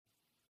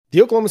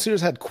The Oklahoma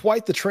Sooners had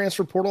quite the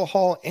transfer portal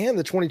haul and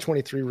the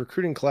 2023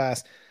 recruiting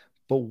class,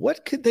 but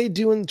what could they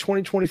do in the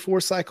 2024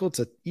 cycle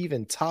to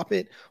even top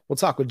it? We'll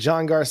talk with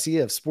John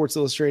Garcia of Sports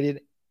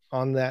Illustrated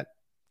on that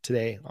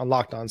today on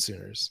Locked On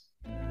Sooners.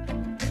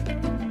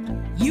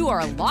 You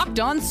are Locked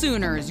On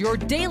Sooners, your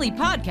daily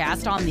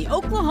podcast on the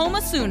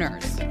Oklahoma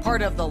Sooners,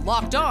 part of the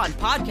Locked On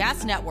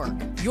Podcast Network,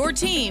 your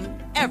team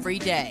every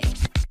day.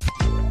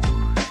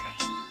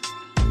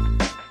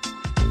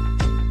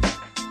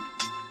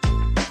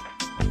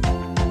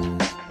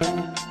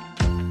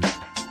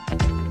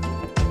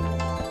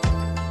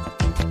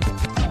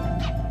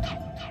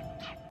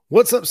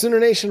 What's up, Sooner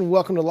Nation?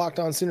 Welcome to Locked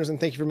On Sooners, and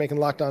thank you for making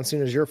Locked On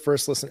Sooners your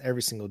first listen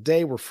every single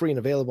day. We're free and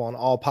available on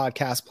all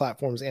podcast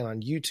platforms and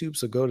on YouTube,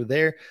 so go to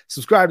there,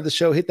 subscribe to the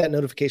show, hit that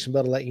notification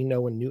bell to let you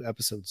know when new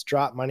episodes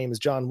drop. My name is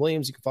John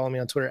Williams. You can follow me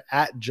on Twitter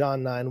at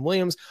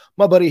John9Williams.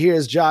 My buddy here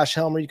is Josh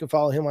Helmer. You can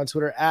follow him on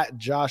Twitter at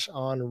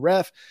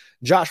JoshOnRef.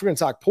 Josh, we're going to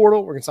talk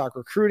portal, we're going to talk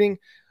recruiting,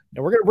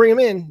 and we're going to bring him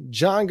in,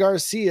 John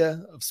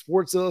Garcia of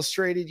Sports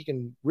Illustrated. You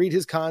can read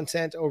his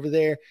content over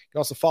there. You can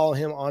also follow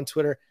him on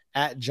Twitter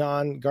at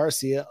John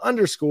Garcia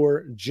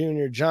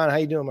 _Jr. John, how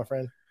you doing, my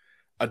friend?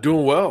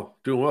 Doing well.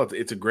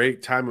 It's a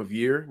great time of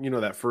year. You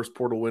know, that first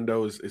portal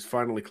window is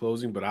finally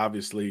closing, but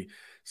obviously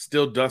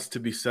still dust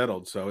to be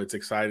settled. So it's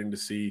exciting to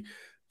see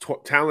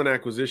talent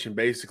acquisition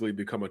basically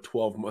become a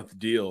 12-month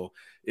deal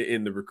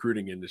in the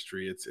recruiting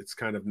industry. It's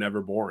kind of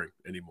never boring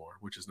anymore,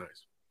 which is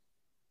nice.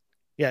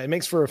 Yeah, it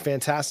makes for a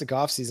fantastic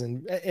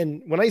offseason.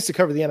 And when I used to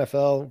cover the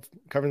NFL,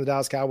 covering the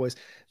Dallas Cowboys,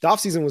 the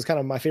offseason was kind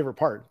of my favorite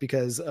part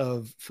because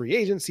of free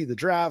agency, the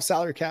draft,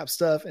 salary cap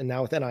stuff. And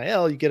now with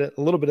NIL, you get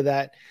a little bit of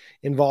that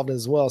involved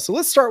as well. So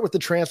let's start with the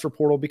transfer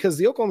portal because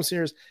the Oklahoma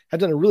Sooners have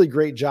done a really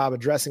great job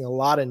addressing a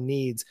lot of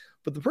needs.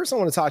 But the person I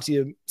want to talk to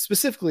you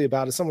specifically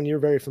about is someone you're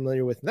very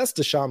familiar with, and that's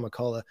Dasan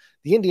McCullough,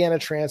 the Indiana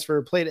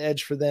transfer, played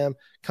edge for them,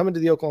 coming to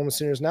the Oklahoma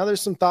Sooners. Now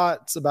there's some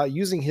thoughts about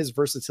using his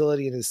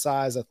versatility and his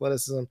size,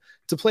 athleticism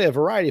to play a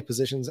variety of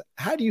positions.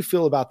 How do you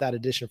feel about that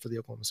addition for the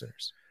Oklahoma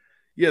Sooners?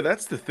 Yeah,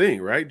 that's the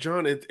thing, right,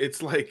 John?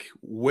 It's like,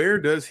 where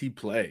does he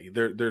play?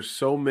 There's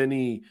so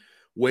many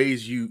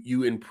ways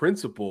you in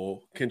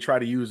principle can try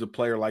to use a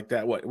player like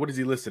that. What is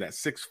he listed at?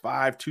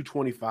 6'5",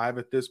 225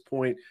 at this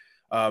point.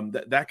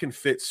 That can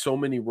fit so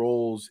many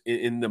roles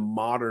in the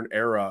modern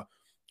era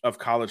of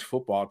college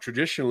football.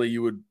 Traditionally,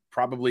 you would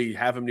probably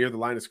have him near the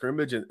line of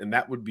scrimmage, and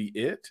that would be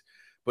it.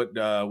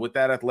 But with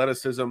that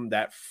athleticism,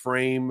 that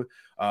frame,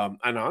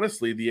 and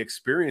honestly, the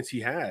experience he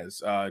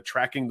has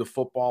tracking the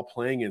football,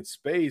 playing in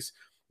space,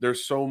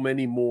 there's so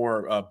many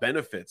more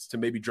benefits to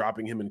maybe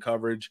dropping him in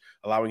coverage,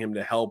 allowing him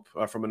to help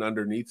from an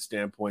underneath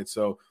standpoint.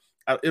 So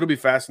it'll be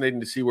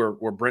fascinating to see where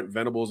Brent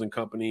Venables and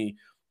company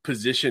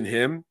position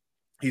him.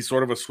 He's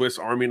sort of a Swiss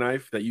Army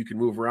knife that you can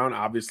move around.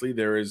 Obviously,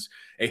 there is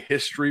a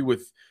history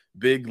with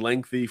big,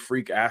 lengthy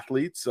freak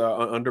athletes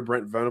under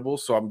Brent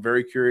Venables. So I'm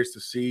very curious to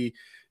see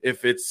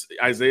if it's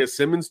Isaiah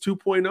Simmons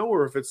 2.0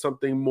 or if it's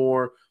something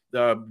more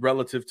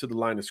relative to the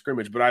line of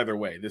scrimmage. But either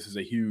way, this is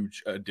a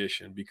huge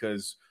addition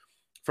because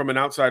from an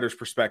outsider's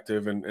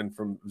perspective and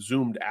from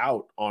zoomed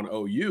out on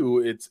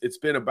OU, it's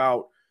been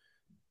about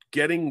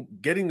getting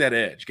that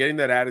edge, getting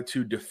that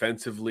attitude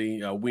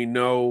defensively. We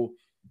know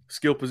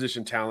skill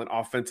position talent,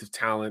 offensive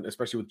talent,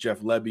 especially with Jeff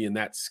Lebby, and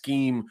that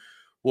scheme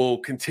will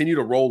continue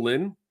to roll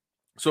in.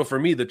 So for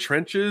me, the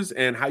trenches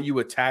and how you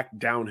attack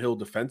downhill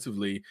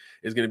defensively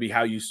is going to be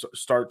how you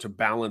start to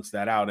balance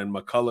that out. And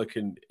McCullough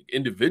can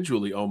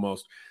individually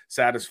almost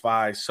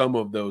satisfy some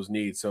of those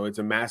needs. So it's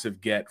a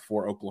massive get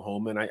for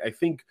Oklahoma. And I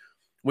think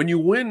when you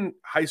win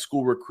high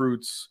school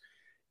recruits,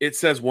 it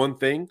says one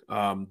thing,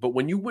 but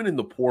when you win in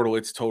the portal,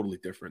 it's totally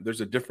different.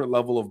 There's a different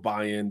level of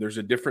buy-in. There's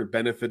a different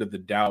benefit of the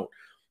doubt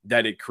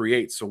that it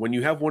creates. So when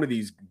you have one of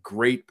these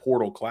great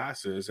portal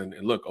classes, and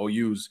look,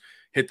 OU's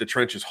hit the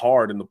trenches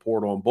hard in the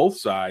portal on both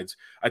sides,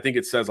 I think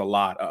it says a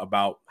lot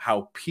about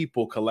how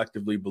people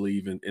collectively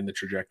believe in the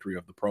trajectory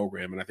of the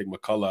program. And I think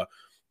McCullough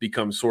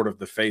becomes sort of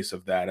the face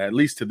of that, at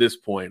least to this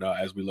point,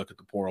 as we look at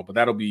the portal. But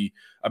that'll be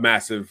a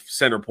massive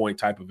center point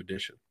type of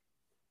addition.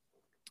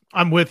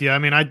 I'm with you. I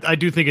mean, I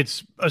do think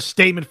it's a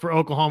statement for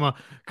Oklahoma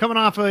coming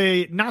off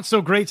a not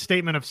so great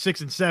statement of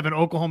 6 and 7.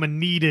 Oklahoma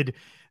needed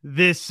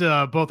this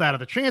both out of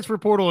the transfer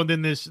portal and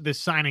then this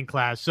signing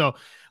class. So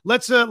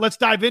let's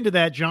dive into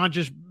that, John.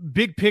 Just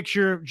big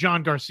picture,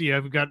 John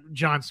Garcia. We've got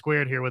John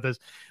Squared here with us.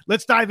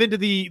 Let's dive into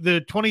the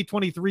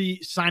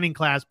 2023 signing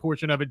class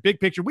portion of it. Big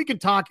picture. We can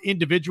talk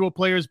individual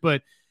players,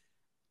 but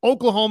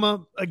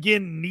Oklahoma,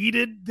 again,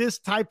 needed this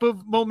type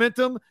of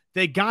momentum.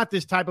 They got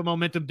this type of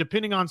momentum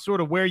depending on sort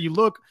of where you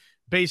look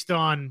based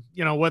on,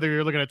 you know, whether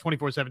you're looking at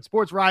 24/7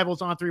 Sports, Rivals,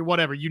 On3,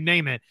 whatever, you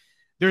name it.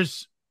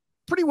 There's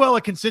pretty well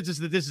a consensus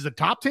that this is a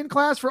top 10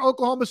 class for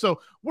Oklahoma.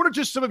 So what are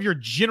just some of your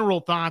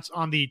general thoughts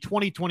on the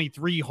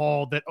 2023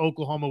 haul that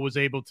Oklahoma was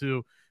able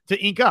to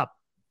ink up?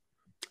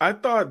 I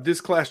thought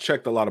this class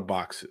checked a lot of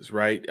boxes,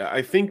 right?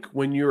 I think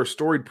when you're a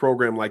storied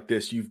program like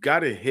this, you've got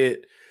to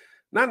hit,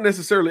 not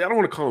necessarily, I don't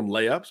want to call them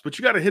layups, but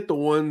you got to hit the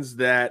ones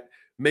that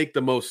make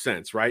the most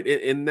sense, right?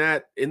 In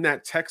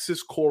that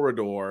Texas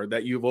corridor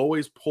that you've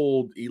always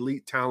pulled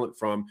elite talent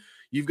from,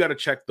 you've got to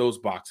check those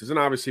boxes. And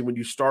obviously, when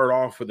you start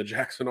off with a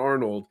Jackson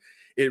Arnold,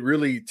 it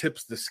really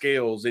tips the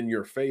scales in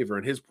your favor.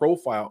 And his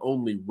profile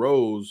only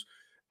rose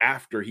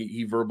after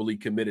he verbally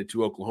committed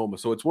to Oklahoma.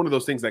 So it's one of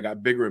those things that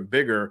got bigger and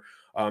bigger,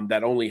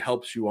 that only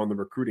helps you on the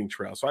recruiting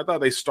trail. So I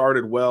thought they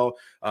started well,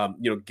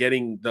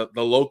 getting the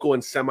local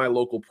and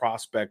semi-local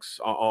prospects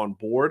on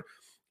board.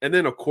 And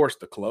then, of course,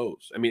 the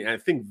close. I mean, I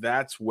think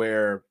that's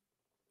where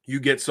you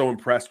get so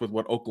impressed with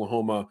what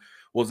Oklahoma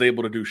was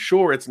able to do.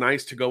 Sure, it's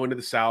nice to go into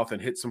the South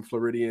and hit some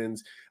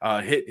Floridians,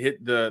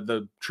 hit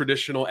the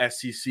traditional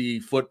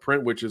SEC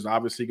footprint, which is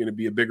obviously going to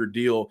be a bigger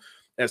deal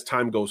as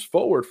time goes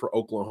forward for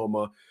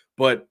Oklahoma.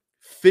 But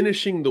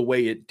finishing the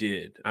way it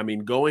did, I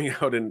mean, going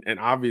out and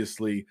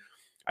obviously,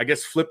 I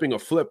guess, flipping a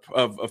flip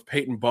of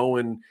Peyton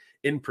Bowen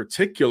in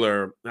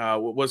particular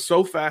was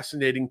so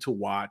fascinating to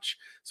watch.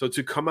 So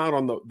to come out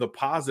on the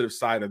positive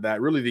side of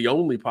that, really the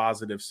only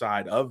positive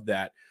side of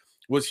that,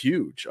 was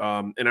huge.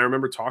 And I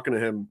remember talking to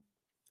him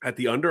at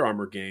the Under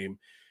Armour game,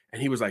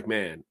 and he was like,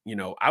 man,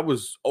 I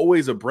was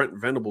always a Brent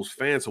Venables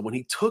fan. So when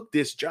he took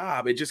this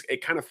job,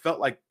 it kind of felt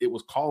like it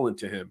was calling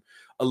to him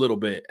a little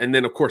bit. And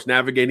then, of course,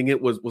 navigating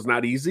it was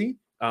not easy,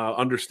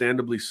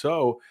 understandably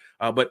so.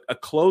 But a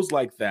close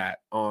like that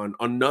on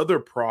another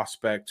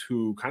prospect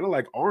who, kind of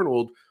like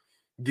Arnold,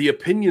 the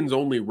opinions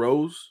only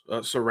rose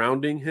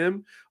surrounding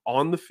him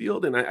on the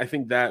field. And I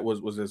think that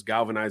was as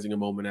galvanizing a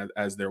moment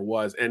as there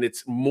was. And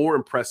it's more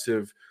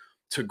impressive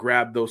to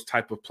grab those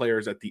type of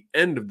players at the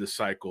end of the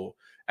cycle,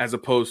 as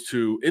opposed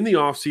to in the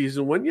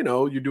offseason when,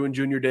 you're doing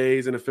junior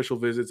days and official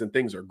visits and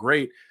things are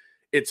great.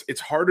 It's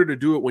harder to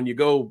do it when you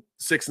go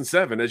 6 and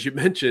 7, as you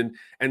mentioned,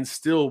 and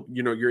still,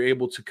 you're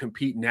able to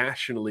compete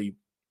nationally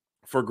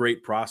for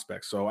great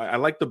prospects. So I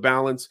like the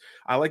balance.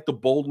 I like the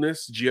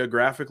boldness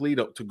geographically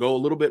to go a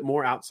little bit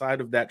more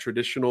outside of that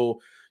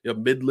traditional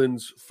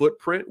Midlands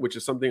footprint, which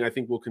is something I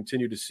think we'll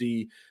continue to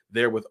see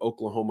there with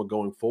Oklahoma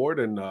going forward.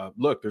 And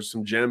look, there's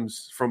some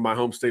gems from my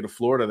home state of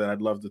Florida that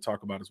I'd love to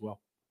talk about as well.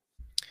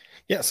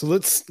 Yeah, so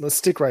let's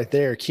stick right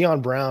there.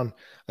 Keon Brown,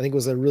 I think,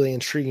 was a really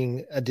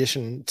intriguing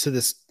addition to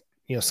this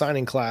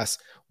signing class.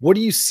 What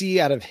do you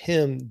see out of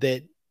him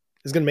that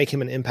is going to make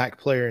him an impact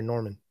player in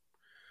Norman?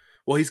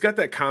 Well, he's got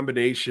that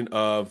combination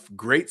of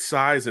great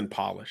size and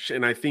polish.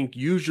 And I think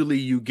usually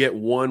you get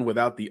one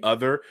without the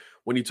other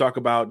when you talk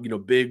about,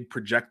 big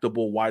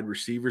projectable wide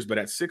receivers. But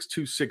at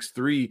 6'2",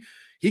 6'3",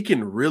 he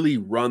can really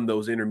run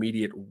those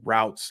intermediate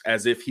routes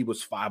as if he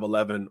was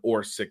 5'11"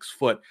 or 6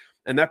 foot.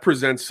 And that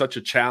presents such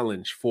a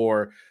challenge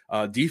for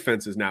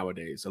defenses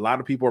nowadays. A lot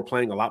of people are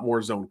playing a lot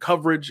more zone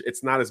coverage.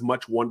 It's not as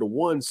much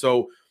one-to-one.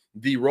 So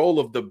the role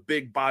of the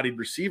big-bodied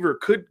receiver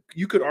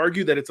you could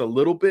argue that it's a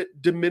little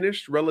bit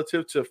diminished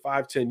relative to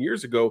 5-10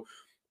 years ago.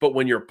 But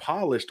when you're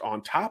polished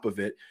on top of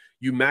it,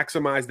 you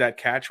maximize that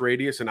catch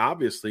radius, and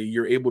obviously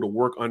you're able to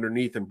work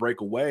underneath and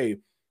break away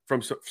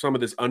from some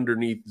of this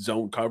underneath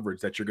zone coverage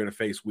that you're going to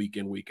face week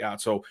in, week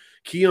out. So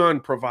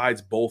Keon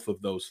provides both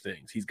of those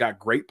things. He's got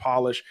great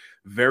polish,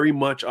 very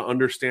much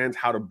understands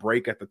how to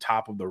break at the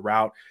top of the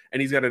route,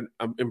 and he's got an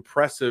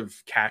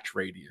impressive catch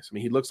radius. I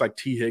mean, he looks like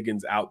T.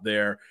 Higgins out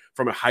there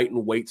from a height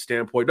and weight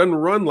standpoint. Doesn't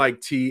run like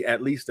T,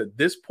 at least at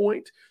this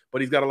point, but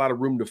he's got a lot of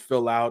room to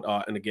fill out.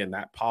 And again,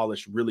 that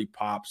polish really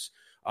pops.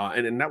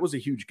 And that was a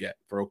huge get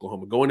for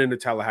Oklahoma. Going into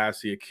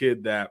Tallahassee, a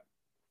kid that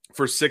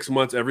for 6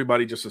 months,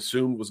 everybody just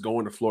assumed was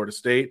going to Florida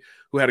State,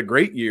 who had a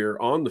great year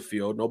on the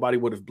field. Nobody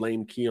would have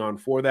blamed Keon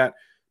for that.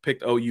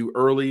 Picked OU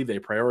early. They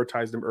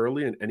prioritized him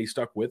early, and he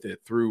stuck with it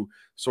through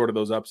sort of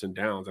those ups and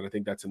downs. And I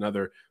think that's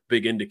another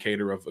big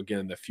indicator of,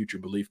 again, the future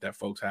belief that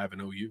folks have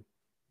in OU.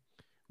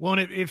 Well,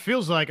 and it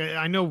feels like,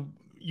 I know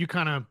you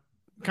kind of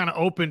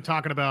open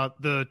talking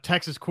about the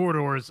Texas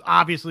corridor is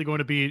obviously going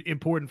to be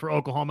important for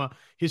Oklahoma.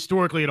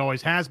 Historically, it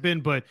always has been,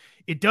 but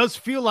it does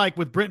feel like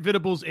with Brent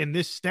Venables and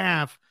this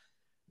staff,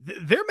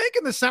 they're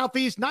making the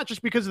Southeast, not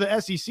just because of the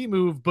SEC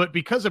move, but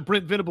because of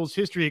Brent Venables'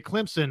 history at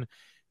Clemson.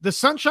 The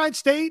Sunshine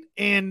State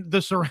and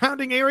the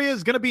surrounding area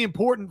is going to be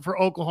important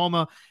for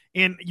Oklahoma.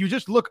 And you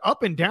just look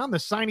up and down the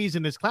signees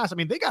in this class. I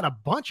mean, they got a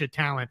bunch of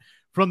talent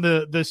from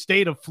the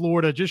state of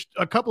Florida. Just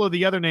a couple of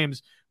the other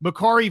names,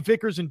 Makari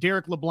Vickers and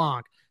Derek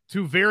LeBlanc,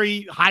 two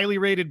very highly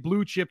rated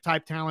blue chip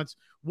type talents.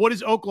 What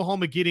is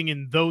Oklahoma getting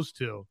in those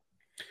two?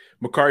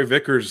 Makari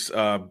Vickers'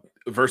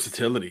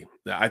 versatility.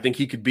 I think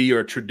he could be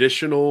your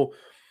traditional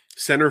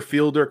center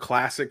fielder,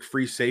 classic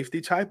free safety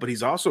type, but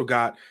he's also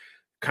got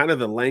kind of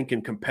the length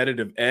and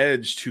competitive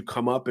edge to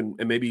come up and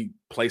maybe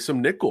play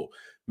some nickel,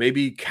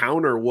 maybe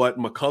counter what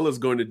McCullough's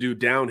going to do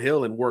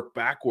downhill and work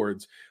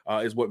backwards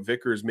is what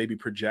Vickers maybe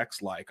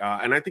projects like.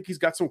 And I think he's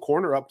got some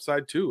corner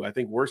upside too. I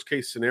think worst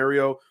case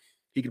scenario,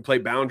 he can play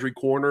boundary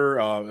corner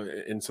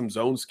in some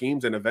zone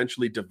schemes and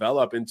eventually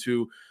develop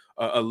into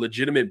a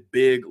legitimate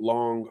big,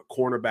 long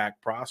cornerback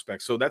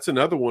prospect. So that's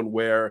another one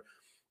where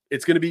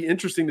it's going to be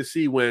interesting to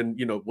see when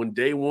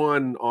day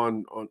one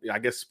on I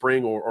guess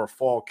spring or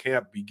fall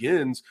camp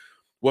begins,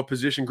 what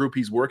position group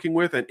he's working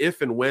with, and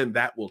if and when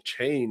that will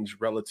change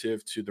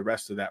relative to the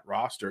rest of that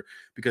roster,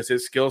 because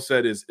his skill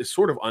set is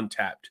sort of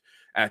untapped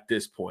at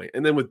this point.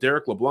 And then with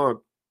Derek LeBlanc,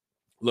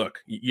 look,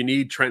 you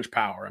need trench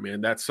power. I mean,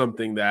 that's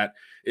something that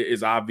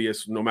is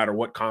obvious no matter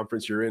what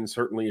conference you're in,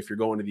 certainly if you're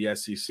going to the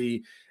SEC.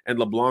 And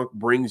LeBlanc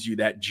brings you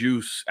that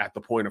juice at the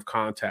point of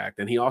contact.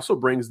 And he also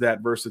brings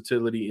that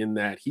versatility in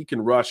that he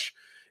can rush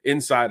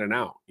inside and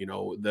out. You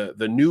know,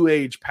 the new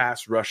age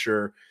pass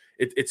rusher,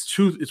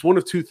 it's one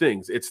of two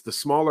things. It's the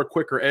smaller,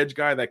 quicker edge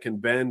guy that can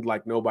bend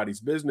like nobody's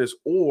business,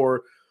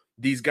 or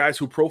these guys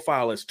who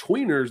profile as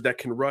tweeners that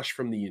can rush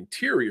from the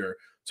interior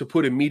to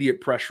put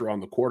immediate pressure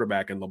on the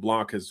quarterback. And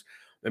LeBlanc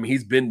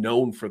he's been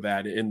known for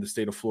that in the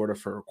state of Florida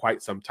for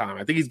quite some time.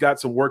 I think he's got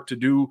some work to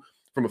do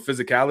from a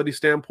physicality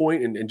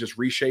standpoint and just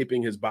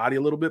reshaping his body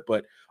a little bit,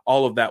 but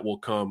all of that will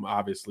come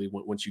obviously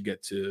once you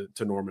get to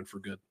Norman for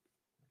good.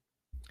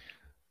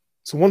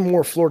 So one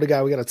more Florida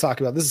guy we got to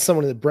talk about. This is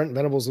someone that Brent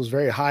Venables was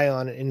very high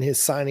on in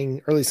his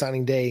early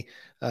signing day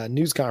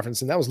news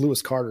conference, and that was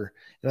Lewis Carter.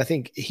 And I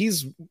think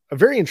he's a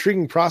very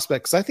intriguing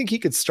prospect because I think he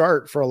could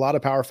start for a lot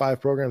of Power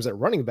 5 programs at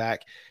running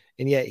back,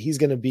 and yet he's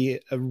going to be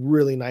a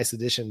really nice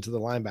addition to the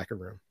linebacker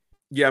room.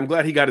 Yeah, I'm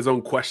glad he got his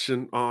own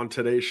question on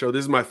today's show.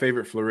 This is my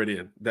favorite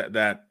Floridian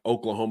that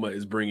Oklahoma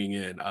is bringing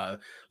in.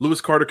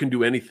 Lewis Carter can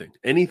do anything.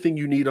 Anything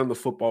you need on the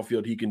football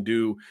field, he can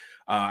do.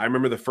 I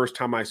remember the first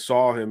time I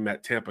saw him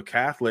at Tampa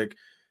Catholic,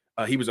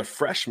 he was a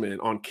freshman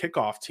on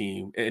kickoff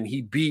team, and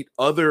he beat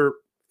other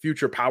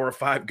future Power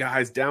 5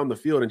 guys down the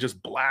field and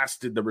just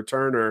blasted the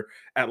returner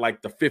at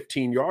like the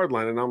 15-yard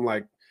line. And I'm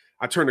like,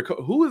 I turned to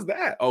who is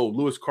that? Oh,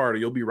 Lewis Carter.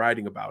 You'll be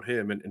writing about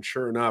him. And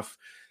sure enough,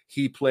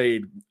 he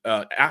played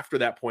after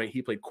that point,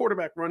 he played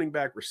quarterback, running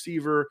back,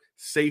 receiver,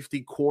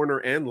 safety, corner,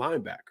 and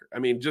linebacker. I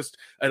mean, just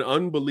an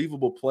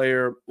unbelievable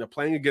player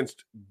playing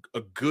against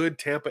a good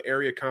Tampa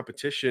area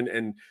competition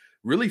and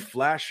really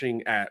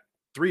flashing at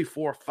 3,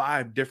 4,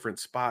 5 different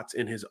spots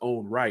in his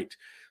own right.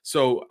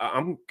 So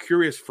I'm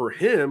curious for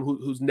him,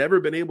 who's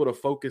never been able to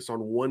focus on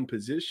one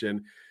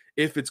position,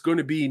 if it's going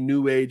to be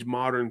new age,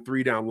 modern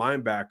 3-down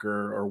linebacker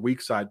or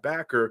weak side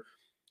backer,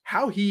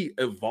 how he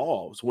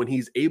evolves when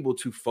he's able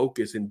to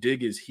focus and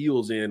dig his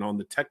heels in on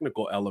the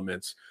technical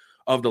elements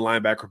of the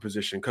linebacker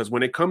position. Because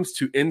when it comes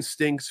to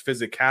instincts,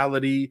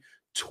 physicality,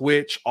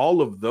 twitch,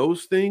 all of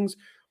those things,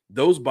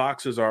 those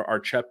boxes are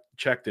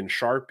checked in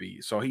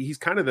Sharpie. So he's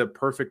kind of the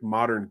perfect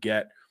modern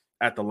get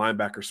at the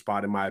linebacker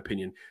spot, in my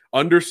opinion.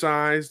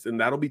 Undersized, and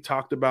that'll be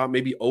talked about,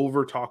 maybe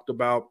over talked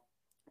about,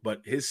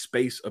 but his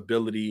space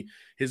ability,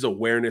 his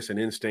awareness and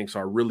instincts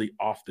are really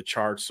off the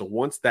charts. So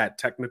once that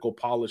technical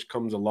polish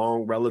comes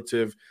along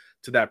relative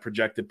to that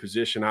projected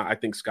position, I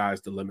think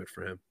sky's the limit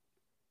for him.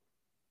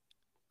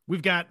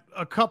 We've got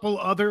a couple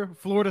other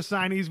Florida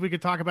signees we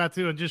could talk about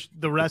too, and just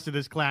the rest of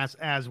this class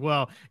as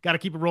well. Got to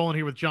keep it rolling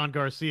here with John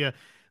Garcia.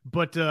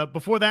 But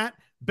before that,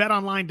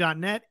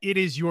 betonline.net. It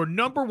is your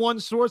number one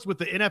source with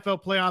the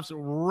NFL playoffs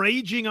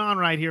raging on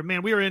right here.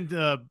 Man, we are in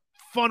a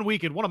fun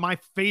weekend, one of my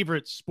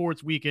favorite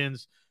sports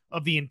weekends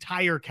of the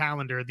entire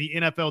calendar, the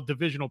NFL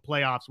divisional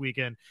playoffs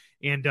weekend.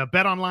 And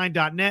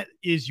betonline.net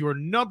is your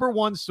number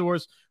one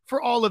source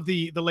for all of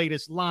the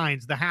latest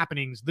lines, the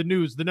happenings, the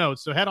news, the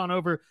notes. So head on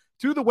over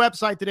to the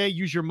website today.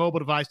 Use your mobile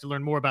device to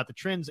learn more about the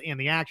trends and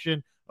the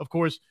action. Of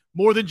course,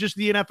 more than just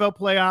the NFL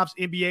playoffs,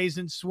 NBA's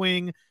in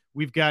swing.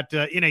 We've got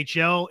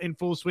NHL in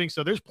full swing.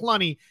 So there's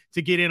plenty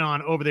to get in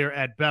on over there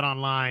at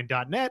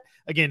betonline.net.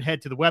 Again,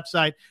 head to the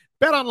website.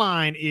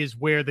 BetOnline is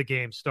where the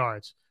game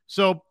starts.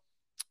 So,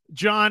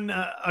 John,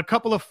 a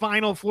couple of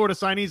final Florida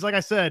signees. Like I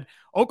said,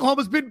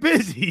 Oklahoma's been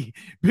busy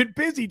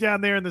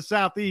down there in the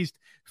Southeast.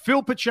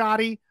 Phil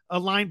Picciotti, a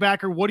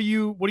linebacker. What do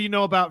you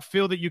know about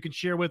Phil that you can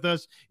share with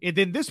us? And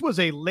then this was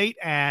a late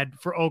ad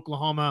for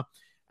Oklahoma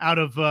out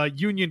of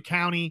Union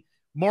County.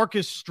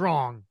 Marcus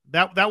Strong.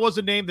 That was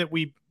a name that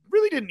we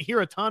really didn't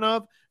hear a ton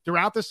of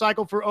throughout the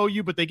cycle for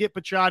OU, but they get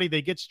Picciotti,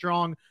 they get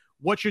Strong.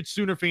 What should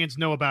Sooner fans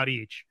know about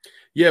each?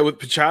 Yeah, with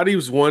Picciotti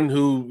was one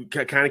who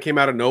kind of came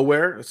out of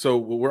nowhere, so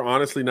we're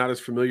honestly not as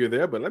familiar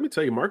there. But let me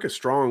tell you, Marcus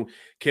Strong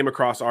came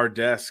across our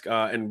desk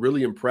and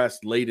really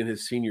impressed late in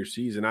his senior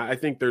season. I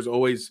think there's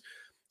always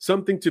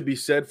something to be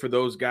said for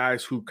those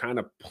guys who kind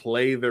of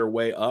play their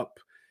way up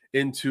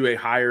into a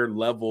higher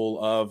level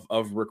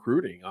of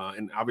recruiting.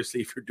 And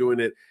obviously, if you're doing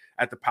it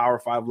at the Power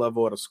 5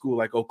 level at a school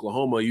like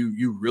Oklahoma,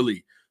 you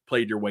really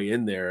played your way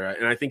in there.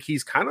 And I think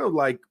he's kind of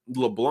like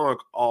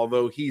LeBlanc,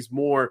 although he's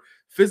more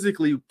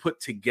physically put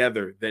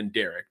together than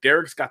Derek.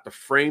 Derek's got the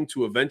frame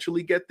to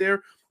eventually get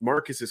there.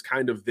 Marcus is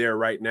kind of there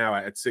right now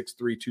at 6'3",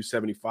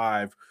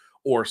 275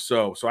 or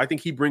so. So I think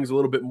he brings a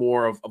little bit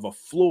more of a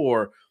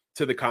floor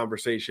to the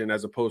conversation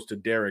as opposed to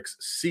Derek's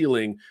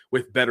ceiling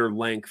with better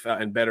length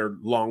and better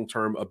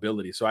long-term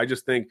ability. So I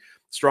just think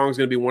Strong's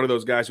going to be one of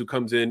those guys who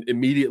comes in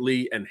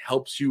immediately and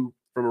helps you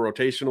from a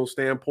rotational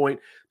standpoint.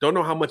 Don't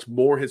know how much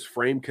more his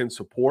frame can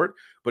support,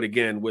 but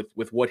again, with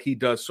what he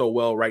does so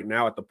well right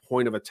now at the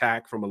point of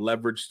attack from a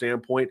leverage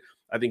standpoint,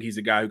 I think he's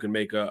a guy who can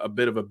make a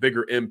bit of a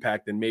bigger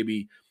impact than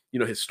maybe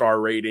his star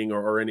rating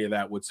or any of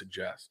that would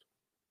suggest.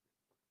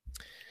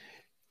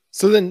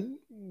 So then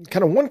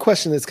kind of one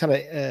question that's kind of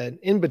an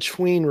in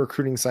between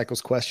recruiting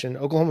cycles question.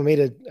 Oklahoma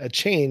made a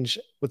change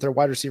with their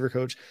wide receiver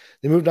coach.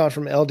 They moved on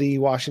from LD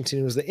Washington,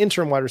 who was the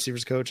interim wide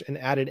receivers coach, and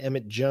added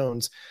Emmett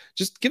Jones.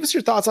 Just give us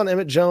your thoughts on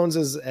Emmett Jones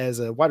as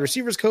a wide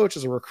receivers coach,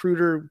 as a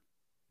recruiter.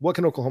 What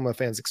can Oklahoma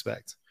fans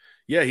expect?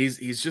 Yeah,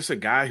 he's just a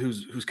guy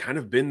who's kind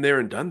of been there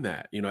and done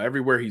that.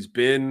 Everywhere he's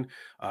been,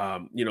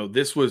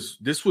 this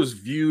was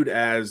viewed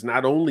as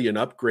not only an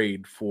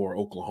upgrade for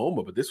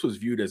Oklahoma, but this was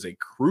viewed as a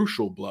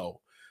crucial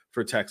blow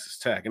for Texas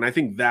Tech. And I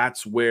think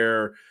that's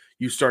where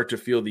you start to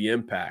feel the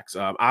impacts.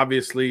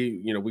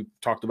 Obviously, we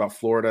talked about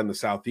Florida and the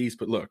Southeast,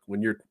 but look,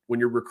 when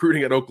you're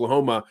recruiting at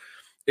Oklahoma,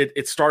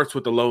 it starts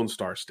with the Lone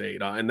Star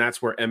State, and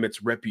that's where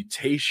Emmett's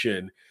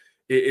reputation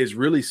is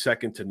really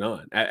second to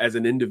none as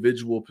an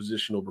individual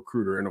positional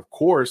recruiter. And of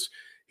course,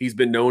 he's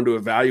been known to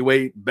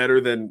evaluate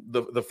better than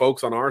the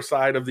folks on our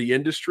side of the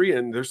industry.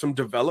 And there's some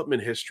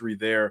development history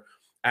there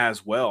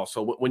as well.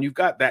 So when you've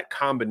got that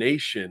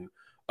combination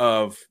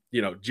of,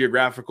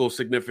 geographical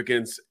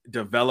significance,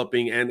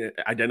 developing and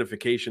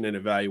identification and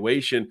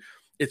evaluation,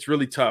 it's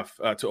really tough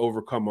to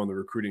overcome on the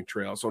recruiting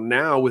trail. So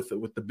now with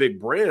the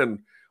big brand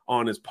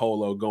on his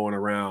polo going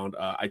around,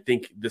 I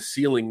think the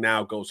ceiling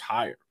now goes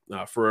higher.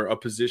 For a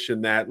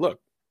position that, look,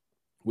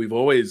 we've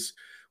always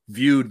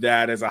viewed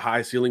that as a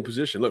high ceiling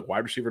position. Look,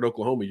 wide receiver at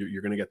Oklahoma,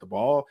 you're going to get the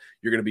ball,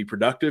 you're going to be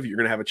productive, you're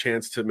going to have a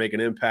chance to make an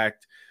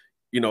impact,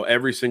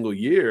 every single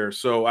year.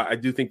 So I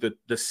do think that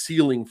the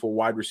ceiling for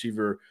wide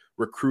receiver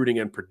recruiting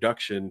and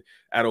production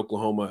at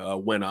Oklahoma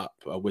went up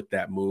with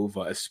that move,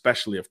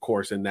 especially, of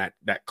course, in that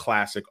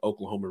classic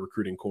Oklahoma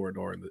recruiting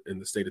corridor in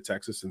the state of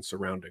Texas and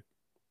surrounding.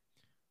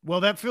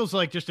 Well, that feels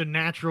like just a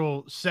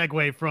natural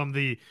segue from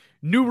the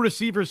new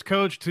receivers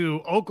coach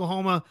to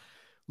Oklahoma.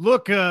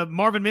 Look,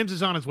 Marvin Mims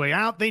is on his way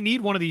out. They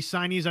need one of these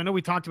signees. I know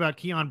we talked about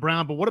Keon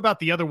Brown, but what about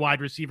the other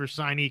wide receiver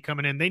signee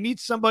coming in? They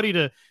need somebody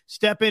to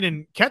step in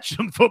and catch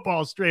some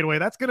football straight away.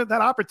 That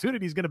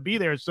opportunity is going to be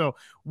there. So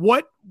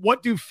what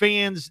do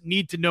fans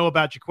need to know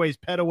about Jaquaize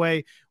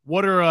Pettaway?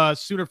 What are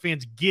Sooner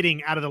fans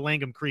getting out of the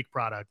Langham Creek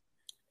product?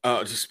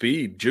 Just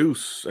speed,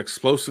 juice,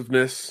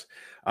 explosiveness.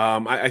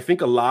 I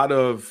think a lot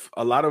of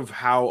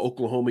how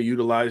Oklahoma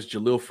utilized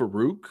Jalil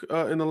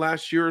Farouk in the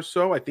last year or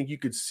so, I think you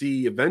could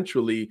see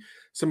eventually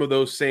some of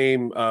those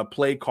same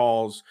play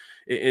calls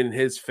in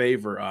his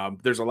favor.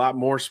 There's a lot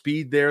more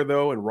speed there,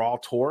 though, and raw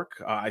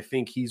torque. I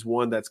think he's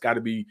one that's got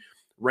to be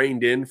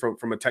reined in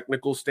from a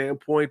technical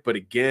standpoint. But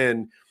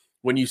again,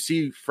 when you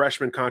see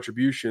freshman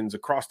contributions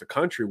across the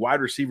country,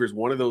 wide receiver is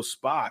one of those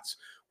spots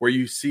where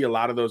you see a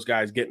lot of those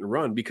guys getting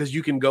run because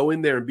you can go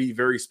in there and be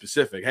very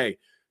specific. Hey,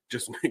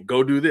 just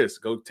go do this,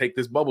 go take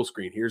this bubble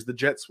screen. Here's the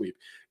jet sweep,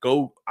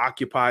 go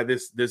occupy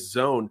this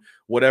zone,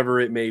 whatever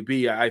it may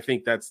be. I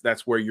think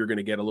that's where you're going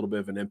to get a little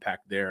bit of an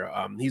impact there.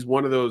 He's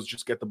one of those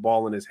just get the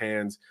ball in his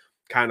hands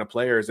kind of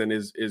players, and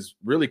is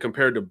really,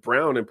 compared to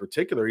Brown in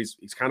particular, he's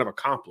kind of a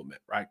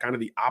complement, right? Kind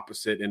of the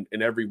opposite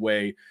in every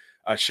way,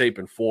 shape,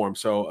 and form.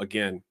 So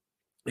again,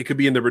 it could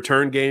be in the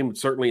return game,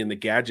 certainly in the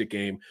gadget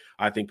game.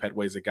 I think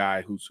Pettaway's a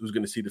guy who's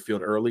going to see the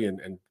field early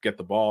and get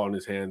the ball in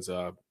his hands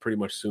pretty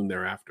much soon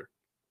thereafter.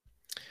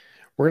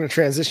 We're going to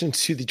transition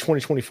to the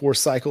 2024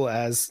 cycle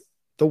as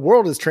the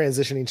world is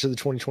transitioning to the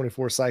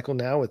 2024 cycle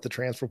now with the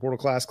transfer portal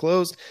class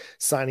closed,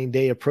 signing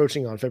day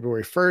approaching on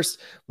February 1st.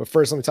 But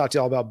first, let me talk to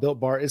you all about Built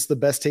Bar. It's the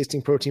best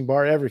tasting protein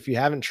bar ever. If you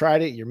haven't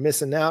tried it, you're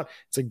missing out.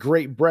 It's a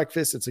great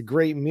breakfast. It's a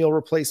great meal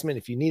replacement.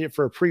 If you need it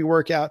for a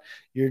pre-workout,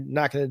 you're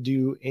not going to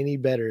do any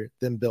better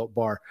than Built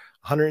Bar.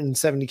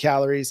 170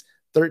 calories,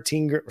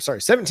 17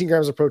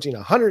 grams of protein,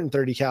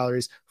 130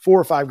 calories, 4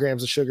 or 5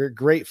 grams of sugar,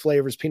 great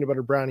flavors, peanut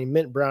butter brownie,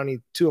 mint brownie,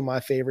 two of my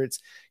favorites.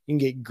 You can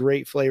get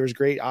great flavors,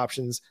 great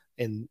options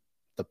in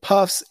the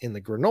puffs, in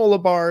the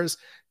granola bars.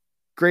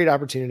 Great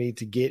opportunity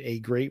to get a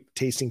great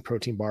tasting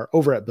protein bar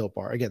over at Built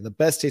Bar. Again, the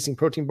best tasting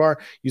protein bar.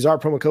 Use our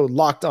promo code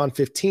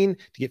LOCKEDON15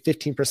 to get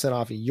 15%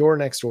 off of your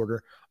next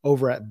order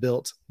over at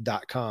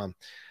built.com.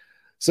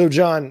 So,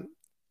 John,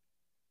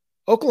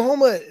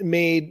 Oklahoma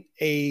made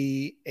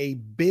a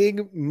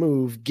big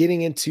move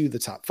getting into the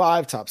top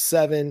 5, top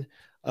 7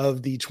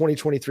 of the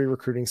 2023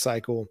 recruiting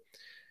cycle.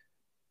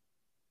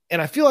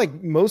 And I feel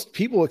like most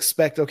people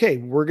expect, okay,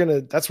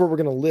 that's where we're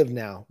going to live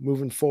now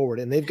moving forward.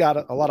 And they've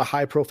got a lot of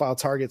high profile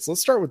targets.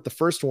 Let's start with the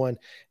first one.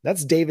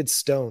 That's David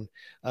Stone,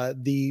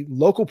 the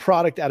local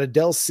product out of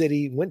Del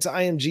City, went to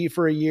IMG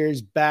for a year.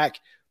 He's back,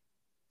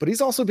 but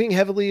he's also being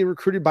heavily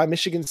recruited by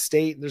Michigan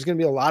State. There's going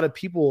to be a lot of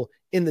people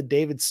in the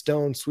David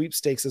Stone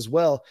sweepstakes as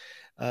well.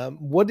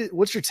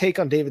 What's your take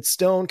on David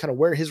Stone, kind of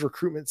where his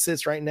recruitment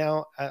sits right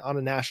now on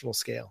a national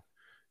scale?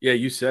 Yeah,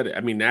 you said it.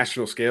 I mean,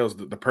 national scale is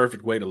the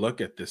perfect way to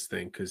look at this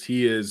thing because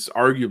he is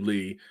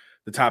arguably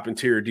the top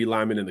interior D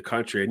lineman in the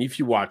country. And if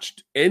you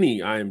watched any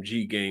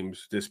IMG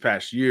games this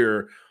past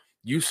year,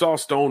 you saw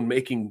Stone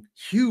making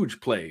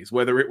huge plays,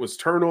 whether it was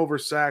turnover,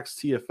 sacks,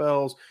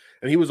 TFLs,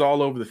 and he was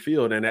all over the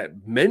field. And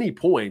at many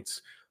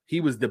points,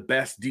 he was the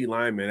best D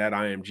lineman at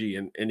IMG.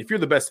 And if you're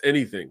the best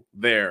anything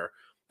there,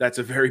 that's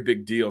a very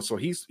big deal. So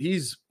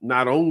he's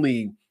not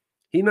only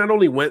he not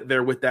only went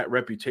there with that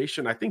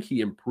reputation, I think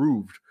he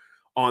improved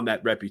on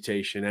that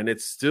reputation. And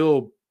it's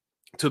still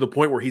to the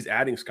point where he's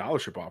adding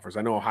scholarship offers.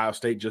 I know Ohio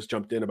State just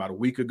jumped in about a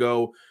week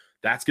ago.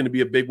 That's going to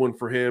be a big one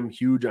for him.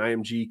 Huge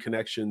IMG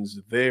connections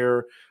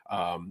there.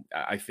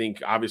 I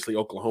think obviously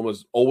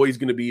Oklahoma's always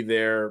going to be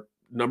there,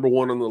 number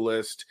one on the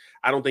list.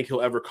 I don't think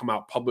he'll ever come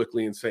out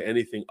publicly and say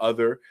anything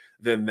other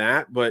than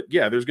that. But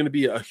yeah, there's going to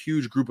be a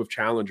huge group of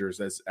challengers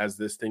as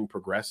this thing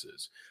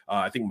progresses.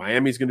 I think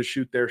Miami's going to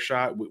shoot their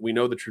shot. We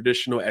know the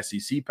traditional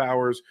SEC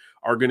powers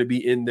are going to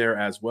be in there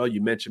as well. You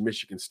mentioned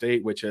Michigan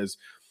State, which has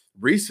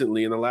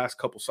recently in the last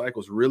couple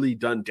cycles really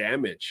done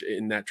damage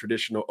in that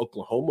traditional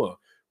Oklahoma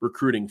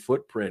recruiting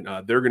footprint.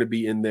 They're going to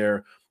be in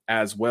there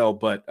as well.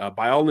 But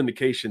by all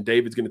indication,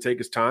 David's going to take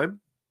his time.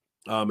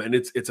 And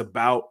it's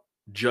about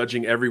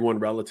judging everyone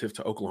relative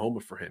to Oklahoma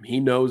for him.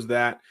 He knows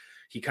that.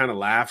 He kind of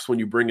laughs when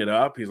you bring it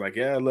up. He's like,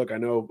 yeah, look, I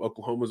know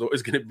Oklahoma's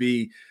always going to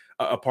be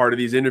a part of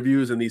these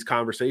interviews and these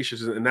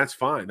conversations, and that's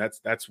fine.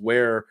 That's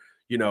where,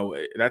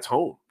 that's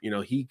home.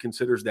 He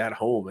considers that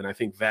home. And I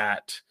think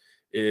that's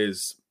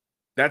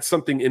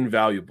something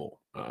invaluable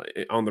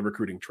on the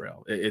recruiting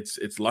trail.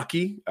 It's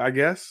lucky, I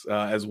guess,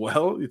 as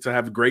well, to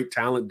have great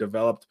talent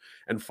developed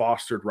and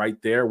fostered right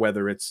there,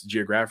 whether it's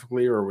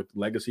geographically or with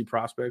legacy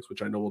prospects,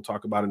 which I know we'll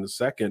talk about in a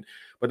second.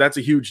 But that's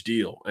a huge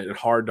deal and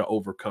hard to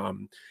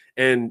overcome.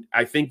 And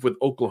I think with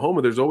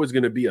Oklahoma, there's always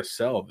going to be a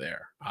sell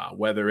there,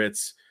 whether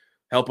it's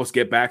help us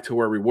get back to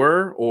where we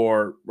were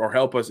or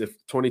help us if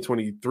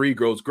 2023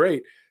 grows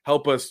great.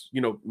 Help us,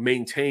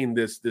 maintain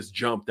this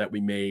jump that we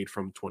made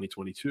from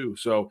 2022.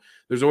 So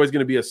there's always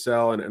going to be a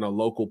sell and a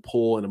local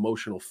pull and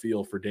emotional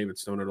feel for David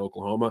Stone at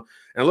Oklahoma.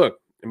 And look,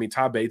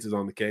 Todd Bates is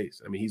on the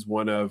case. He's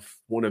one of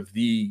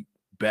the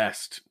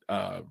best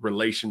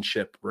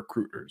relationship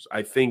recruiters.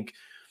 I think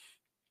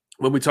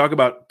when we talk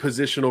about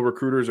positional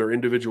recruiters or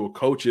individual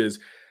coaches,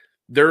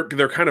 they're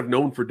kind of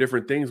known for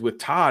different things. With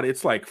Todd,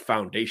 it's like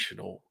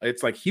foundational.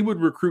 It's like he would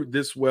recruit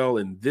this well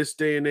in this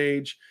day and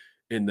age,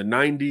 in the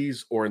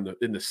 90s or in the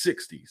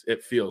 60s.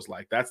 It feels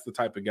like that's the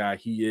type of guy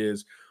he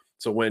is.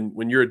 So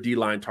when you're a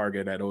D-line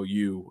target at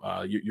OU,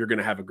 you're going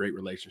to have a great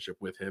relationship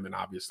with him. And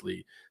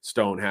obviously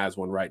Stone has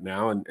one right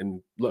now.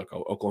 And look,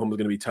 Oklahoma's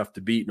going to be tough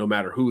to beat no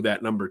matter who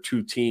that number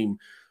 2 team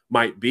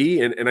might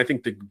be. And I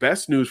think the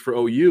best news for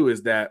OU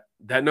is that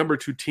number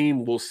 2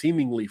 team will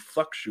seemingly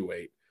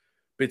fluctuate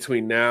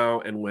between now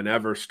and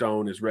whenever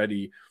Stone is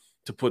ready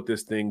to put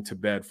this thing to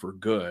bed for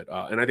good.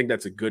 And I think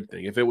that's a good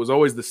thing. If it was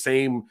always the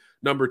same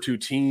number 2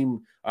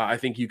 team, I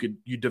think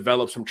you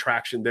develop some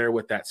traction there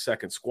with that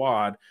second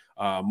squad,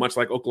 much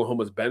like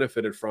Oklahoma's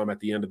benefited from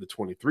at the end of the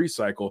 23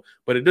 cycle.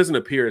 But it doesn't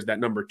appear as that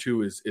number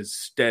 2 is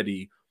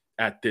steady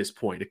at this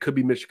point. It could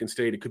be Michigan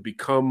State. It could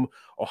become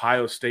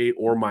Ohio State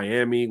or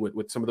Miami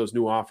with some of those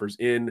new offers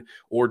in,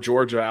 or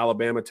Georgia,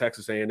 Alabama,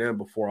 Texas A&M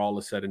before all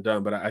is said and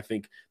done. But I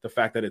think the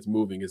fact that it's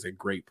moving is a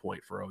great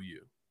point for OU.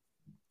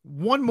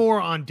 One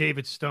more on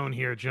David Stone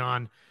here,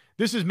 John.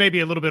 This is maybe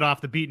a little bit off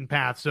the beaten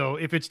path. So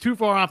if it's too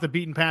far off the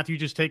beaten path, you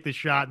just take the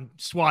shot and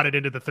swat it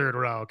into the third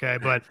row. Okay.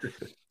 But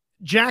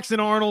Jackson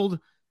Arnold,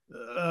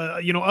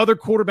 other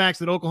quarterbacks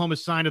that Oklahoma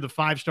signed to the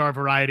 5-star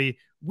variety,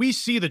 we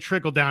see the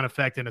trickle down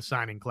effect in a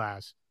signing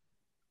class.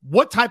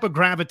 What type of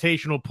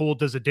gravitational pull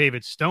does a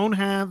David Stone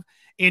have?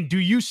 And do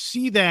you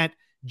see that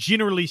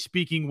generally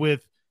speaking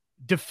with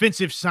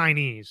defensive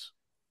signees?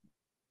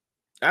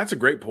 That's a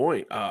great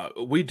point.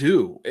 We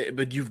do,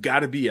 but you've got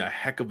to be a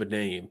heck of a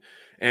name.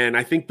 And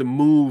I think the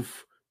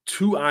move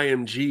to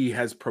IMG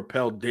has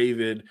propelled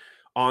David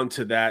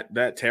onto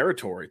that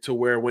territory to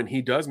where when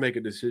he does make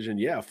a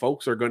decision,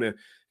 folks are going to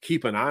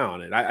keep an eye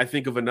on it. I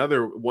think of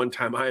another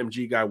one-time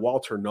IMG guy,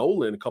 Walter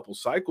Nolan, a couple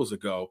cycles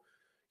ago.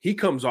 He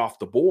comes off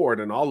the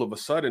board, and all of a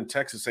sudden,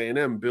 Texas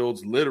A&M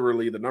builds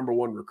literally the number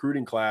 1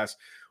 recruiting class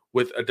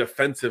with a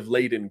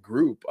defensive-laden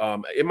group.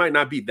 It might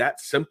not be that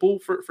simple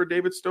for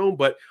David Stone,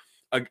 but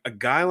a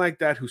guy like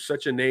that who's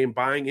such a name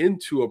buying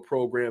into a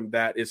program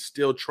that is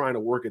still trying to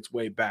work its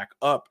way back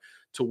up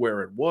to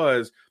where it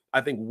was,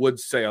 I think would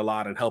say a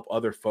lot and help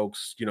other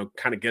folks,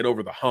 kind of get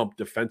over the hump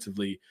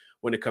defensively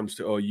when it comes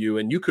to OU.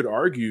 And you could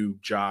argue,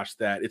 Josh,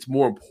 that it's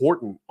more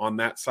important on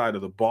that side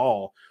of the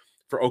ball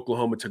for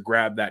Oklahoma to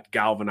grab that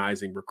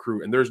galvanizing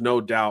recruit. And there's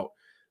no doubt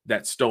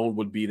that Stone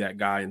would be that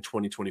guy in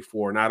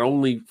 2024, not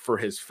only for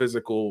his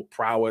physical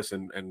prowess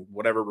and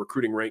whatever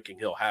recruiting ranking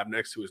he'll have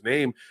next to his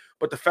name,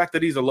 but the fact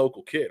that he's a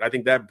local kid. I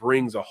think that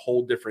brings a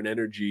whole different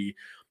energy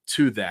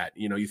to that.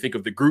 You think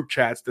of the group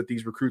chats that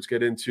these recruits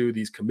get into,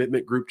 these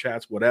commitment group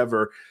chats,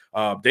 whatever.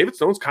 David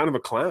Stone's kind of a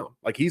clown.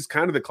 Like, he's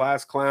kind of the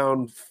class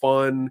clown,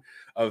 fun,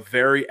 a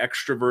very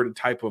extroverted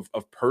type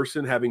of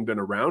person, having been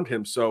around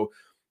him. So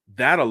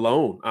that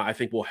alone, I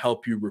think, will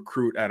help you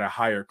recruit at a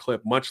higher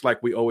clip, much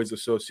like we always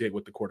associate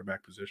with the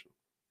quarterback position.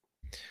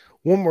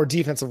 One more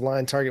defensive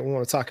line target we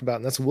want to talk about,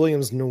 and that's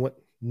Williams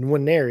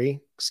Nwaneri,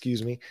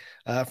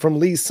 from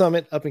Lee's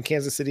Summit up in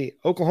Kansas City.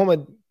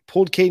 Oklahoma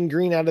pulled Caden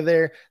Green out of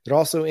there. They're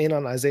also in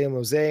on Isaiah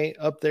Mose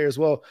up there as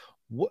well.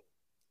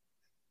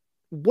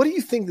 what do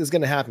you think is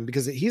going to happen?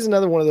 Because he's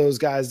another one of those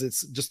guys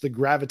that's just the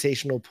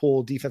gravitational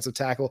pull defensive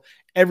tackle.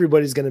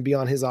 Everybody's going to be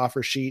on his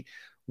offer sheet.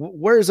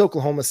 Where does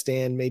Oklahoma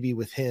stand maybe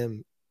with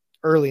him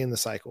early in the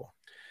cycle?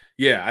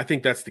 Yeah, I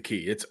think that's the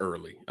key. It's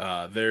early.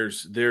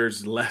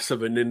 There's less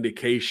of an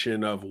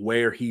indication of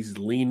where he's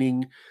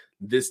leaning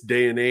this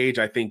day and age.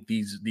 I think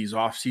these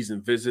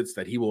offseason visits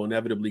that he will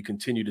inevitably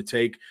continue to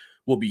take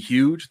will be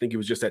huge. I think he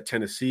was just at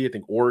Tennessee. I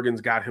think Oregon's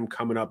got him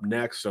coming up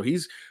next. So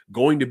he's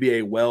going to be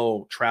a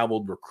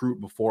well-traveled recruit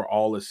before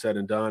all is said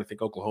and done. I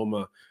think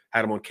Oklahoma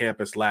had him on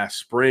campus last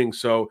spring.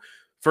 So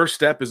first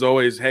step is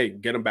always, hey,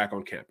 get him back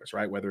on campus,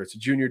 right? Whether it's a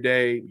junior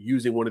day,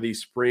 using one of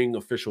these spring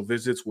official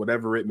visits,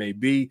 whatever it may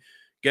be,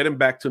 get him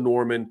back to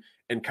Norman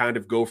and kind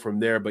of go from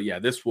there. But yeah,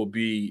 this will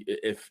be,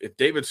 if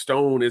David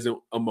Stone isn't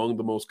among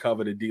the most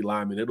coveted D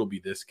linemen, it'll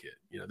be this kid.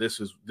 This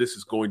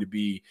is going to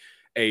be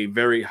a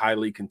very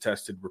highly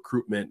contested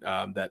recruitment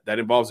that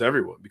involves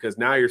everyone, because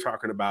now you're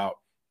talking about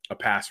a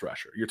pass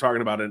rusher. You're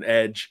talking about an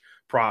edge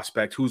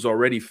prospect who's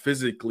already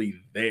physically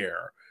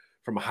there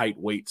from a height,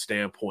 weight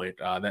standpoint,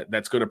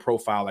 that's going to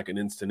profile like an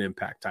instant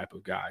impact type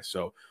of guy.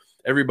 So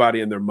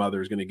everybody and their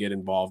mother is going to get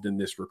involved in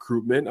this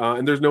recruitment.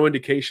 And there's no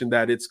indication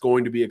that it's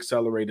going to be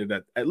accelerated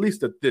at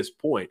least at this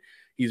point.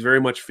 He's very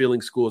much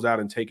feeling schools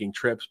out and taking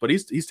trips, but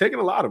he's taking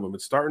a lot of them.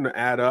 It's starting to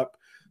add up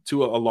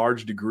to a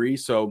large degree.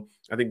 So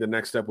I think the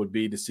next step would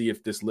be to see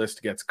if this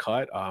list gets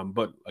cut.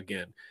 But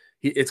again,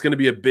 it's going to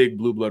be a big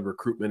blue blood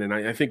recruitment. And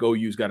I think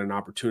OU's got an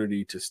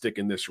opportunity to stick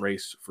in this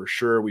race for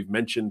sure. We've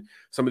mentioned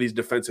some of these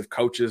defensive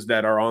coaches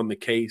that are on the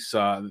case.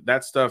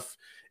 That stuff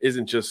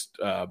isn't just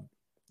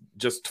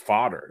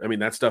fodder. I mean,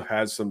 that stuff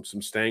has some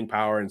staying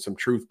power and some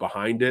truth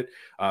behind it.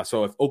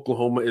 So if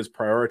Oklahoma is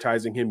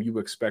prioritizing him, you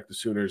expect the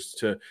Sooners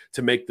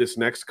to make this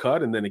next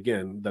cut. And then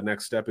again, the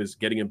next step is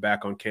getting him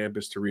back on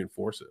campus to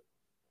reinforce it.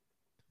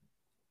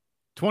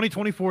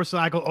 2024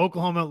 cycle,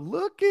 Oklahoma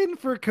looking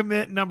for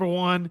commit number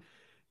one.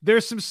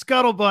 There's some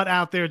scuttlebutt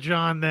out there,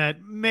 John,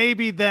 that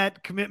maybe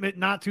that commitment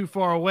not too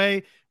far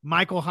away.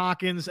 Michael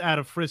Hawkins out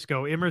of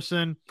Frisco.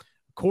 Emerson,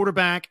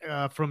 quarterback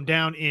from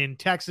down in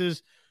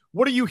Texas.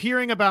 What are you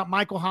hearing about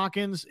Michael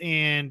Hawkins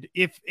and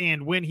if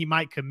and when he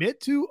might commit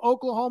to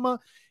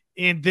Oklahoma?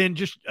 And then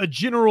just a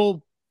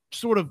general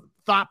sort of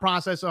thought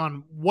process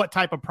on what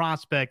type of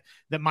prospect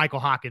that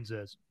Michael Hawkins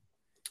is.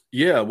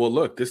 Yeah, well,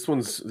 look, this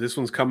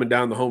one's coming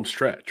down the home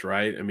stretch,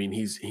 right? I mean,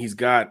 he's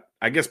got,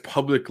 I guess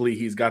publicly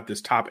he's got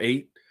this top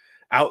 8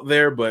 out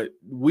there, but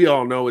we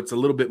all know it's a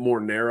little bit more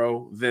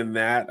narrow than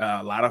that.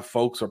 A lot of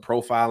folks are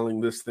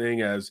profiling this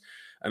thing as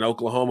an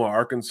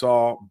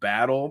Oklahoma-Arkansas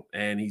battle,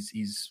 and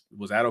he's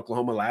was at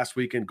Oklahoma last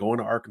weekend, going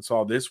to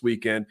Arkansas this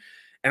weekend.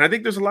 And I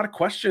think there's a lot of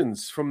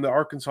questions from the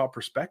Arkansas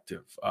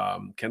perspective.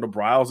 Kendall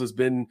Briles has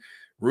been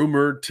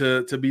rumored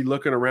to be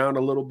looking around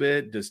a little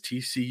bit. Does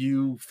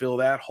TCU fill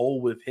that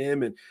hole with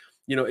him? And,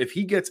 if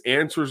he gets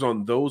answers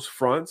on those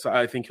fronts,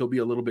 I think he'll be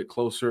a little bit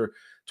closer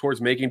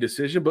towards making a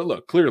decision. But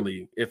look,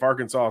 clearly, if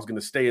Arkansas is going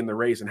to stay in the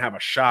race and have a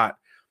shot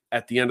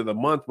at the end of the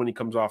month when he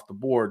comes off the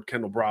board,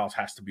 Kendall Briles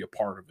has to be a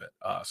part of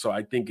it. So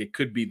I think it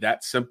could be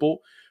that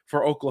simple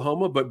for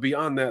Oklahoma. But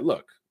beyond that,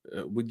 look,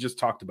 we just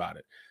talked about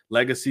it.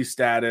 Legacy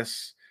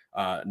status,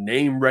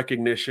 name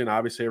recognition.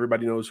 Obviously,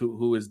 everybody knows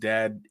who his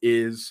dad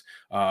is.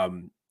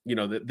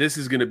 This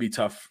is going to be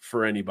tough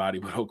for anybody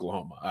but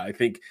Oklahoma. I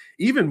think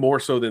even more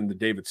so than the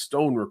David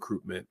Stone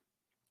recruitment,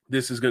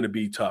 this is going to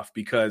be tough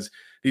because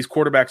these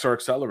quarterbacks are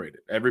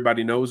accelerated.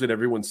 Everybody knows it.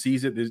 Everyone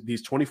sees it.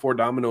 These 24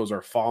 dominoes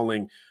are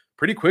falling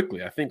pretty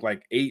quickly. I think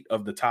like 8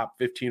 of the top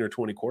 15 or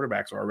 20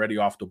 quarterbacks are already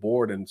off the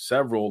board, and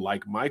several,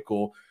 like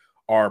Michael,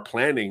 are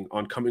planning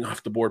on coming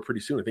off the board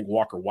pretty soon. I think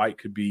Walker White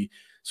could be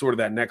sort of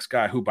that next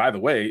guy who, by the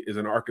way, is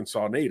an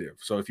Arkansas native.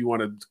 So if you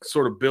want to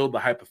sort of build the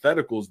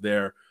hypotheticals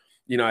there,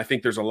 I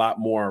think there's a lot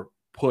more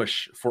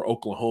push for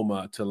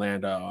Oklahoma to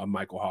land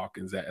Michael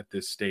Hawkins at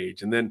this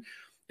stage. And then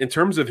in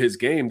terms of his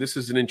game, this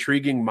is an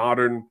intriguing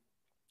modern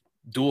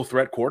dual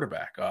threat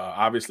quarterback.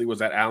 Obviously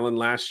was at Allen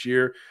last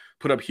year,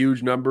 put up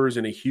huge numbers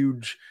in a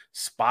huge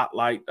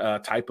spotlight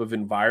type of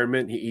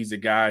environment. He's a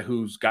guy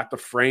who's got the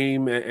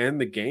frame and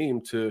the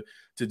game to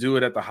do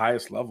it at the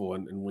highest level.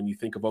 And when you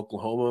think of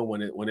Oklahoma,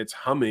 when it's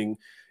humming,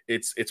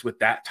 it's with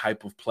that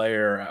type of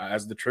player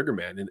as the trigger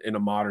man in a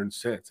modern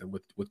sense. And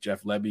with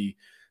Jeff Lebby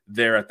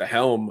there at the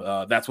helm,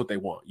 that's what they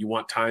want. You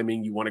want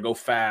timing, you want to go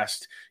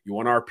fast, you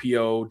want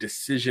RPO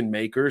decision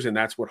makers, and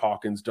that's what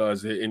Hawkins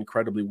does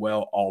incredibly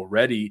well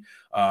already.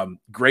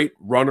 Great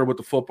runner with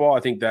the football.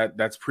 I think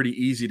that's pretty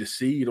easy to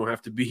see. You don't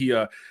have to be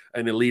an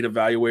elite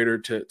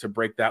evaluator to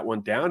break that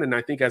one down. And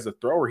I think as a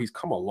thrower, he's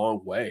come a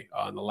long way.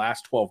 In the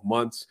last 12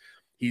 months,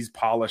 he's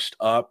polished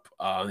up.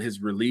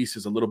 His release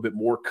is a little bit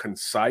more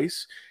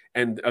concise.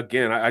 And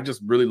again, I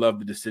just really love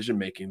the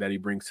decision-making that he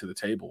brings to the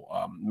table.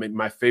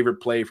 My favorite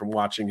play from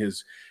watching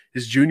his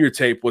junior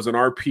tape was an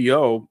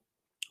RPO,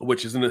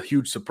 which isn't a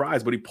huge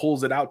surprise, but he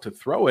pulls it out to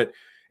throw it,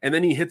 and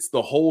then he hits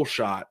the hole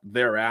shot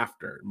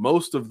thereafter.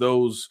 Most of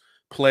those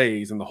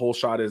plays, and the hole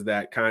shot is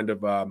that kind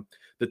of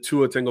the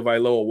Tua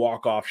Tagovailoa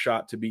walk-off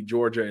shot to beat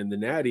Georgia in the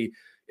Natty.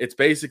 It's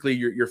basically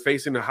you're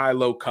facing a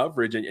high-low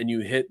coverage and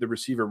you hit the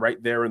receiver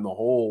right there in the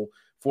hole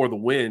for the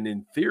win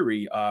in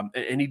theory.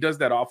 And he does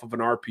that off of an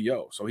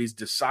RPO. So he's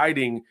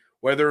deciding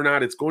whether or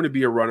not it's going to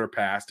be a runner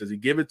pass. Does he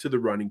give it to the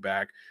running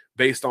back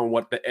based on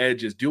what the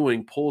edge is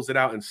doing, pulls it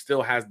out and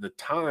still has the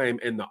time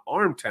and the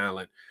arm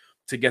talent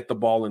to get the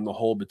ball in the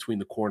hole between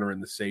the corner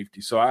and the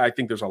safety. So I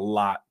think there's a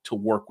lot to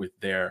work with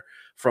there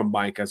from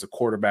Mike as a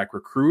quarterback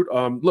recruit.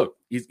 Look,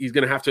 he's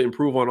going to have to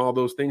improve on all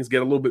those things,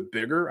 get a little bit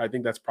bigger. I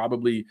think that's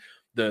probably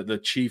the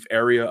chief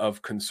area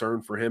of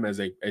concern for him as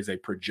a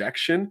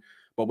projection.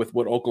 But with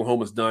what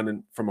Oklahoma's done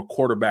and from a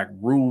quarterback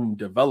room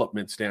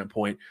development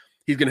standpoint,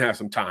 he's going to have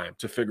some time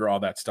to figure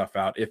all that stuff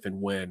out if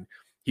and when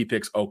he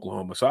picks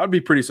Oklahoma. So I'd be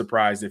pretty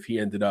surprised if he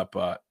ended up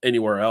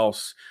anywhere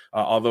else.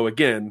 Although,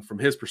 again, from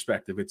his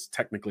perspective, it's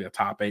technically a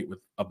top 8 with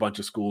a bunch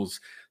of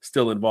schools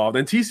still involved.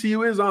 And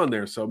TCU is on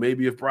there. So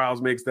maybe if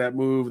Briles makes that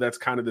move, that's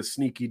kind of the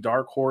sneaky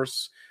dark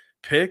horse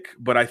pick.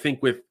 But I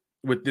think with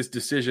this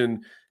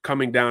decision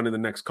coming down in the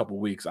next couple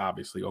of weeks,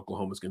 obviously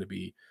Oklahoma is going to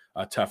be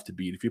tough to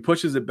beat. If he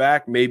pushes it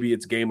back, maybe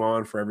it's game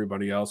on for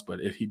everybody else.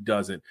 But if he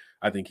doesn't,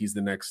 I think he's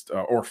the next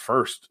or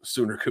first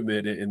Sooner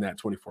commit in that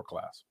 24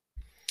 class.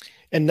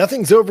 And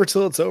nothing's over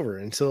till it's over,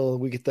 until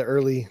we get the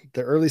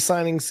early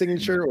signing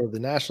signature or the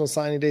National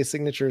Signing Day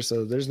signature.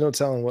 So there's no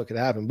telling what could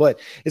happen. But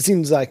it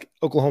seems like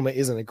Oklahoma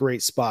is in a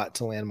great spot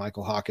to land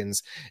Michael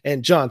Hawkins.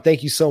 And John,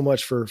 thank you so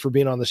much for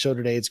being on the show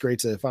today. It's great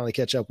to finally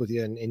catch up with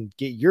you and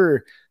get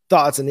your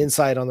thoughts and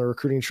insight on the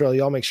recruiting trail.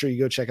 Y'all make sure you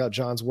go check out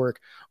John's work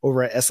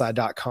over at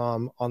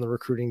SI.com on the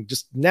recruiting,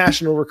 just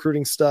national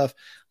recruiting stuff.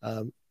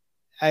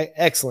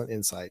 Excellent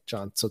insight,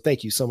 John. So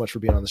thank you so much for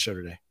being on the show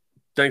today.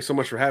 Thanks so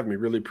much for having me.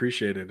 Really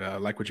appreciate it.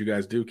 Like what you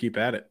guys do. Keep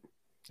at it.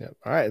 Yeah.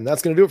 All right. And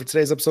that's going to do it for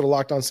today's episode of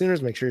Locked On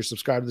Sooners. Make sure you're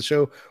subscribed to the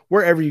show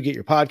wherever you get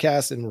your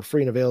podcasts, and we're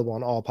free and available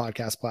on all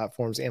podcast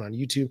platforms and on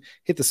YouTube.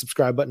 Hit the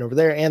subscribe button over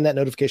there and that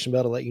notification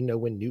bell to let you know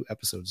when new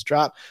episodes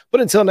drop. But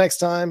until next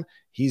time,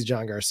 he's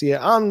John Garcia.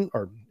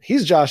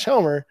 He's Josh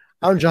Helmer.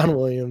 I'm John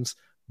Williams.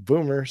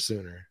 Boomer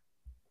Sooner.